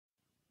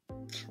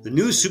The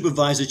New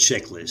Supervisor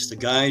Checklist, a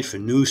guide for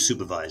new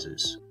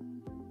supervisors.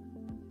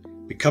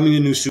 Becoming a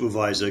new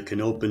supervisor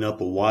can open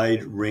up a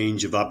wide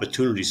range of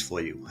opportunities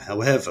for you.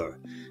 However,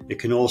 it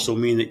can also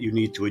mean that you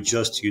need to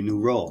adjust to your new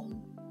role.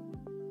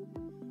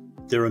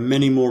 There are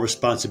many more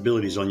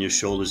responsibilities on your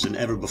shoulders than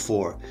ever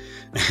before,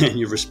 and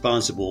you're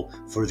responsible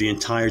for the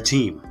entire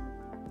team.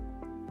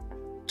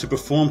 To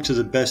perform to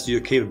the best of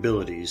your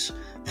capabilities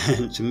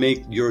and to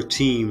make your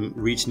team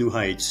reach new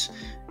heights,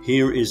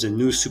 here is a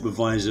new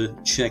supervisor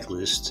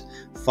checklist.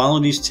 Follow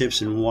these tips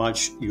and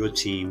watch your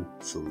team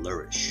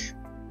flourish.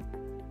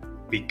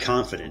 Be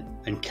confident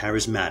and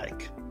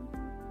charismatic.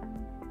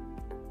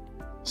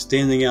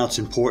 Standing out is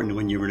important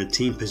when you're in a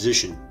team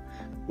position.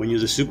 When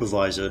you're the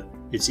supervisor,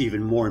 it's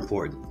even more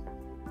important.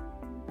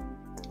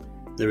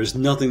 There is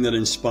nothing that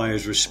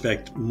inspires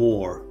respect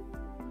more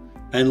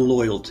and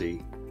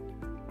loyalty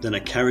than a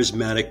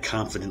charismatic,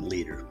 confident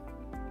leader.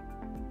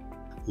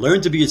 Learn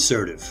to be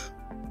assertive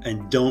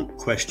and don't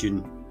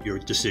question your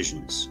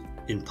decisions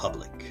in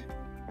public.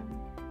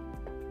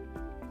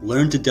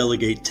 Learn to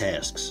delegate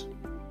tasks.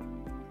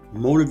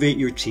 Motivate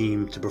your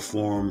team to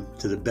perform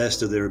to the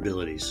best of their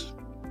abilities,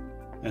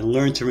 and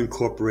learn to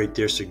incorporate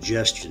their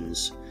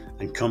suggestions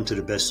and come to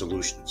the best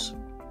solutions.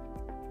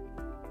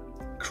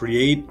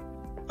 Create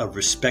a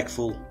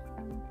respectful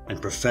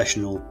and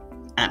professional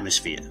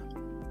atmosphere.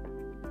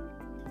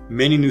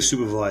 Many new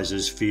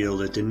supervisors feel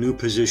that the new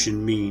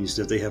position means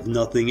that they have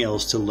nothing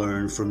else to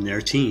learn from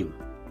their team.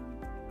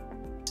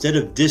 Instead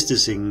of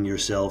distancing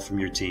yourself from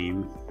your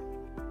team,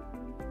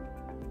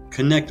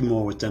 connect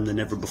more with them than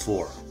ever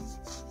before.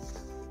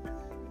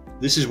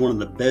 This is one of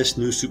the best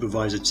new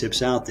supervisor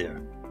tips out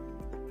there,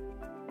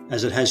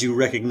 as it has you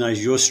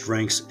recognize your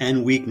strengths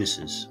and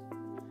weaknesses,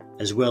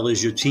 as well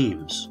as your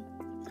team's.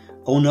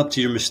 Own up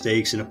to your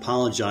mistakes and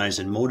apologize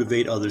and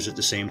motivate others at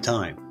the same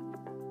time.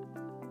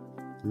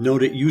 Know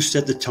that you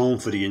set the tone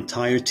for the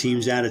entire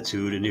team's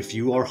attitude, and if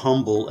you are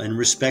humble and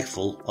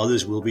respectful,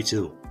 others will be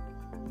too.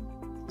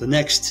 The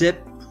next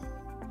tip: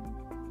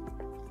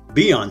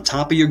 be on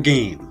top of your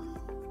game.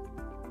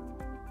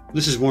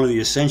 This is one of the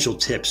essential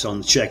tips on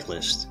the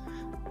checklist.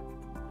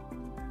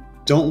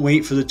 Don't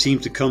wait for the team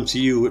to come to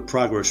you with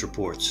progress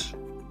reports.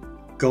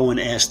 Go and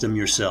ask them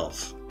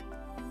yourself.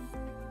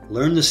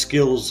 Learn the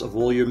skills of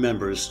all your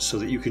members so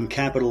that you can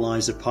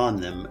capitalize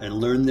upon them, and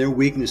learn their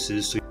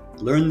weaknesses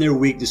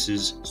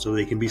so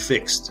they can be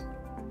fixed.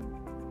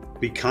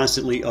 Be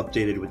constantly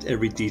updated with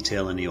every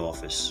detail in the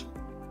office.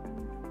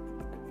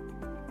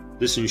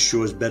 This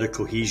ensures better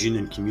cohesion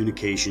and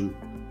communication,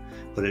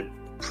 but it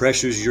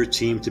pressures your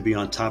team to be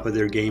on top of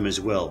their game as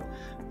well.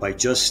 By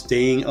just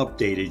staying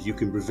updated, you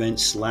can prevent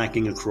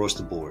slacking across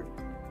the board.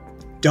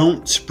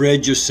 Don't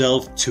spread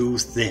yourself too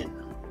thin.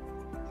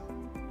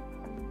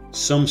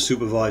 Some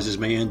supervisors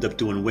may end up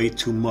doing way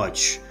too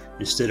much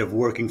instead of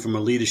working from a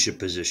leadership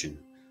position.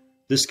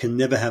 This can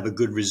never have a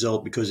good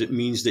result because it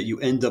means that you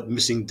end up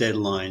missing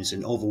deadlines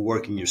and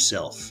overworking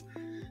yourself.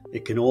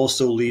 It can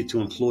also lead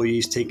to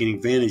employees taking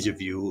advantage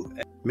of you.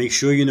 Make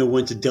sure you know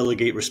when to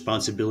delegate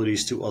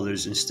responsibilities to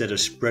others instead of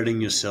spreading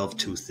yourself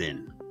too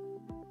thin.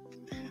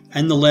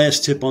 And the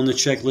last tip on the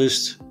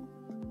checklist: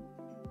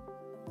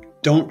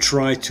 don't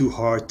try too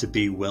hard to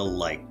be well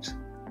liked.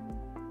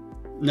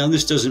 Now,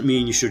 this doesn't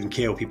mean you shouldn't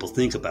care what people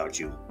think about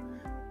you,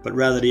 but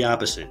rather the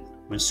opposite.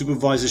 When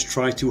supervisors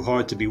try too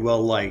hard to be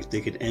well liked,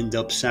 they could end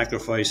up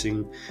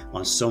sacrificing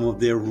on some of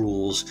their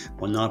rules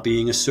while not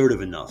being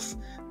assertive enough.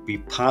 Be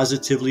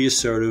positively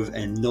assertive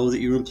and know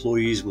that your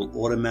employees will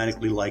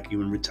automatically like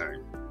you in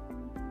return.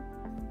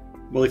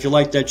 Well, if you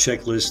like that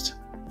checklist,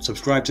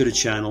 subscribe to the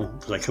channel,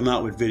 because I come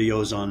out with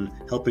videos on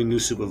helping new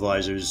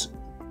supervisors.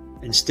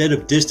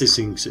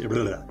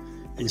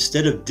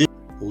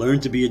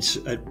 Learn to be